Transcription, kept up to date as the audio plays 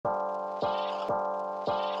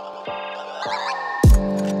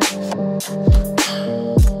Hey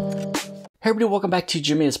everybody, welcome back to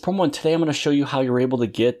Jimmy Is Promo, and today I'm going to show you how you're able to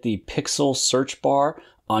get the Pixel search bar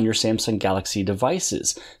on your Samsung Galaxy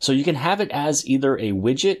devices. So you can have it as either a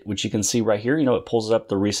widget, which you can see right here. You know, it pulls up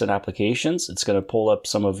the recent applications. It's going to pull up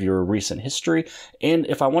some of your recent history. And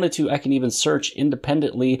if I wanted to, I can even search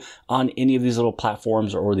independently on any of these little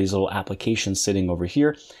platforms or these little applications sitting over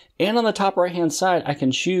here. And on the top right-hand side, I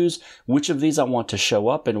can choose which of these I want to show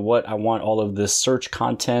up and what I want all of this search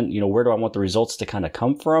content, you know, where do I want the results to kind of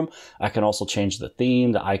come from. I can also change the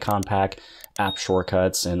theme, the icon pack, app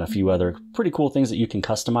shortcuts, and a few other pretty cool things that you can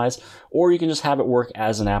customize. Or you can just have it work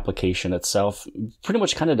as an application itself. Pretty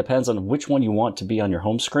much kind of depends on which one you want to be on your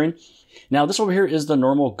home screen. Now this over here is the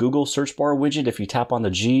normal Google search bar widget. If you tap on the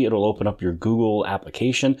G, it'll open up your Google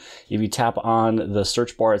application. If you tap on the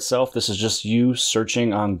search bar itself, this is just you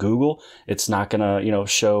searching on Google. It's not gonna, you know,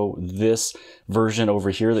 show this version over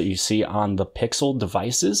here that you see on the Pixel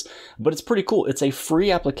devices, but it's pretty cool. It's a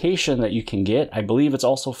free application that you can get. I believe it's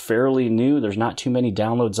also fairly new. There's not too many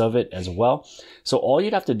downloads of it as well. So all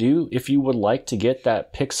you'd have to do if you would like to get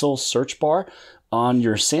that Pixel search bar on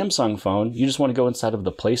your Samsung phone, you just want to go inside of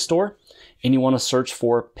the Play Store and you want to search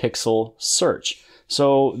for Pixel Search.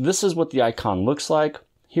 So this is what the icon looks like.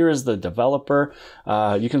 Here is the developer.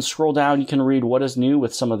 You can scroll down, you can read what is new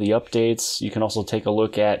with some of the updates. You can also take a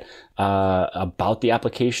look at about the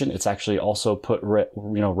application. It's actually also put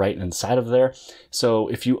right inside of there. So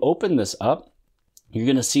if you open this up, you're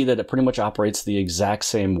going to see that it pretty much operates the exact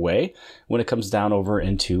same way when it comes down over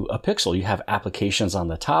into a Pixel. You have applications on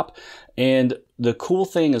the top, and the cool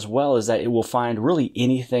thing as well is that it will find really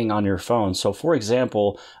anything on your phone. So for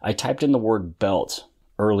example, I typed in the word belt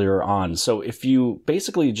earlier on. So if you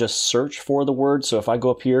basically just search for the word, so if I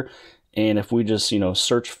go up here and if we just, you know,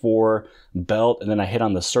 search for belt and then I hit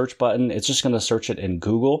on the search button, it's just going to search it in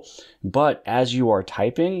Google. But as you are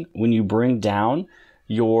typing, when you bring down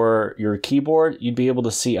your keyboard, you'd be able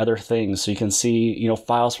to see other things. So you can see, you know,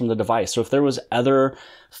 files from the device. So if there was other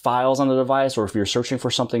files on the device, or if you're searching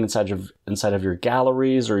for something inside of your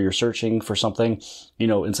galleries, or you're searching for something, you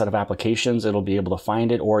know, inside of applications, it'll be able to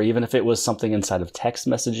find it. Or even if it was something inside of text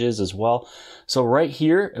messages as well. So right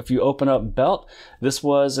here, if you open up belt, this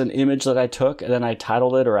was an image that I took and then I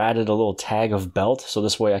titled it or added a little tag of belt. So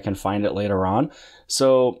this way I can find it later on.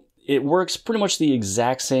 So it works pretty much the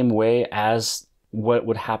exact same way as what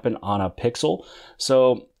would happen on a Pixel.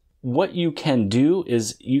 So what you can do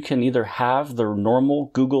is you can either have the normal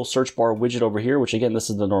Google search bar widget over here, which again, this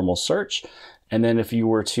is the normal search. And then if you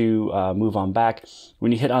were to move on back,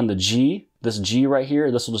 when you hit on the G, this G right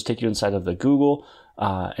here, this will just take you inside of the Google.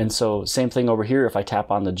 And so same thing over here. If I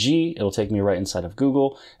tap on the G, it'll take me right inside of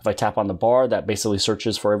Google. If I tap on the bar, that basically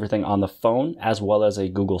searches for everything on the phone as well as a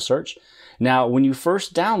Google search. Now, when you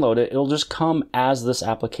first download it, it'll just come as this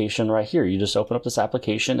application right here. You just open up this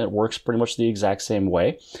application. It works pretty much the exact same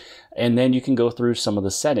way. And then you can go through some of the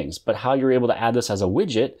settings. But how you're able to add this as a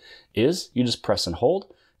widget is you just press and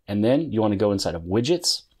hold. And then you want to go inside of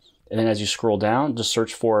widgets. And then as you scroll down, just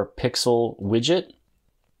search for Pixel widget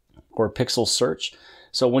or Pixel search.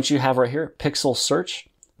 So once you have right here, Pixel search,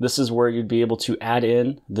 this is where you'd be able to add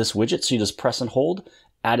in this widget. So you just press and hold,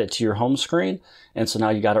 add it to your home screen. And so now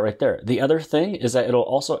you got it right there. The other thing is that it'll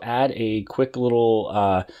also add a quick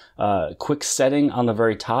little quick setting on the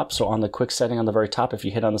very top. So on the quick setting on the very top, if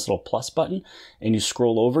you hit on this little plus button and you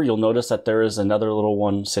scroll over, you'll notice that there is another little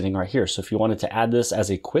one sitting right here. So if you wanted to add this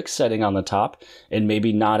as a quick setting on the top and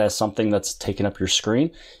maybe not as something that's taking up your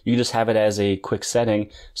screen, you just have it as a quick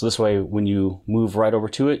setting. So this way, when you move right over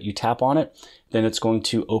to it, you tap on it, then it's going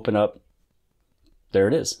to open up. There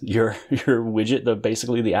it is, your widget,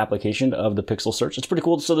 basically the application of the Pixel search. It's pretty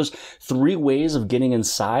cool. So there's 3 ways of getting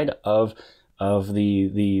inside of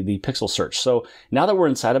the Pixel search. So now that we're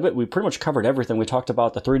inside of it, we pretty much covered everything. We talked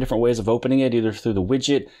about the 3 different ways of opening it, either through the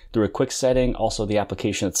widget, through a quick setting, also the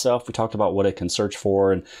application itself. We talked about what it can search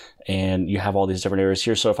for, and you have all these different areas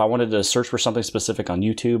here. So if I wanted to search for something specific on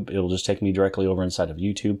YouTube, it'll just take me directly over inside of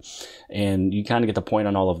YouTube, and you kind of get the point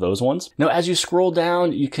on all of those ones. Now, as you scroll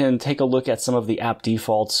down, you can take a look at some of the app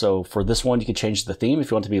defaults. So for this one, you can change the theme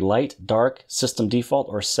if you want it to be light, dark, system default,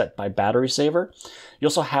 or set by battery saver. You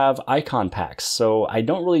also have icon packs. So I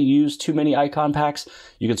don't really use too many icon packs.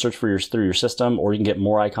 You can search for through your system, or you can get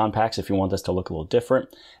more icon packs if you want this to look a little different.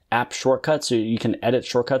 App shortcuts, so you can edit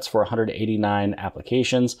shortcuts for 189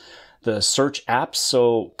 applications. The search apps,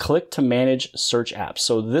 so click to manage search apps.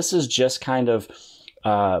 So this is just kind of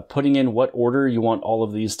putting in what order you want all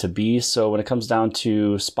of these to be. So when it comes down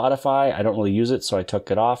to Spotify, I don't really use it, so I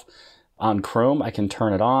took it off. On Chrome, I can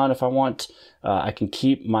turn it on if I want. I can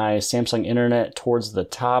keep my Samsung Internet towards the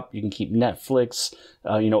top. You can keep Netflix,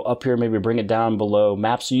 up here, maybe bring it down below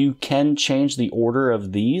Maps. So you can change the order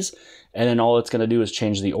of these, and then all it's going to do is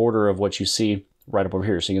change the order of what you see right up over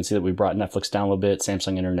here. So you can see that we brought Netflix down a little bit,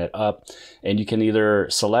 Samsung Internet up, and you can either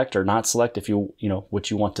select or not select if what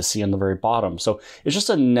you want to see on the very bottom. So it's just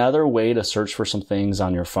another way to search for some things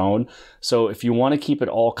on your phone. So if you want to keep it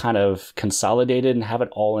all kind of consolidated and have it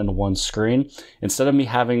all in one screen, instead of me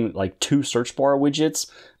having like 2 search bar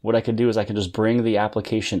widgets, what I could do is I can just bring the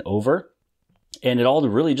application over. And it all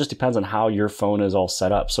really just depends on how your phone is all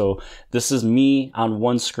set up. So this is me on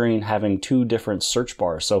one screen having 2 different search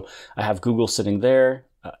bars. So I have Google sitting there,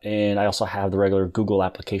 and I also have the regular Google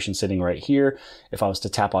application sitting right here. If I was to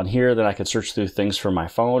tap on here, then I could search through things from my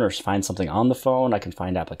phone or find something on the phone. I can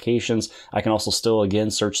find applications. I can also still, again,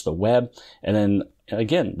 search the web. And then,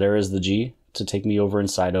 again, there is the G to take me over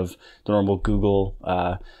inside of the normal Google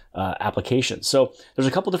application. So there's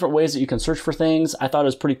a couple different ways that you can search for things. I thought it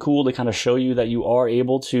was pretty cool to kind of show you that you are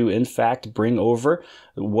able to, in fact, bring over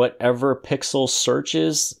whatever Pixel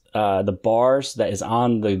searches, the bars that is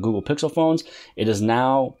on the Google Pixel phones. It is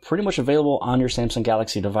now pretty much available on your Samsung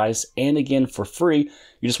Galaxy device. And again, for free,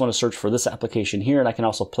 you just want to search for this application here. And I can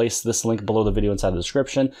also place this link below the video inside the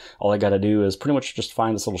description. All I got to do is pretty much just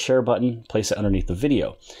find this little share button, place it underneath the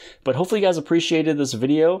video. But hopefully you guys appreciated this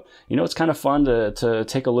video. It's kind of fun to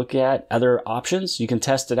take a look at other options. You can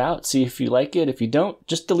test it out, see if you like it. If you don't,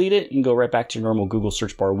 just delete it and go right back to your normal Google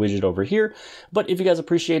search bar widget over here. But if you guys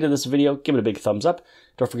appreciated this video, give it a big thumbs up.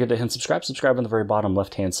 Don't forget to hit subscribe on the very bottom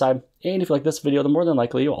left-hand side. And if you like this video, then more than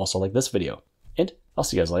likely you'll also like this video. And I'll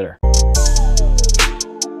see you guys later.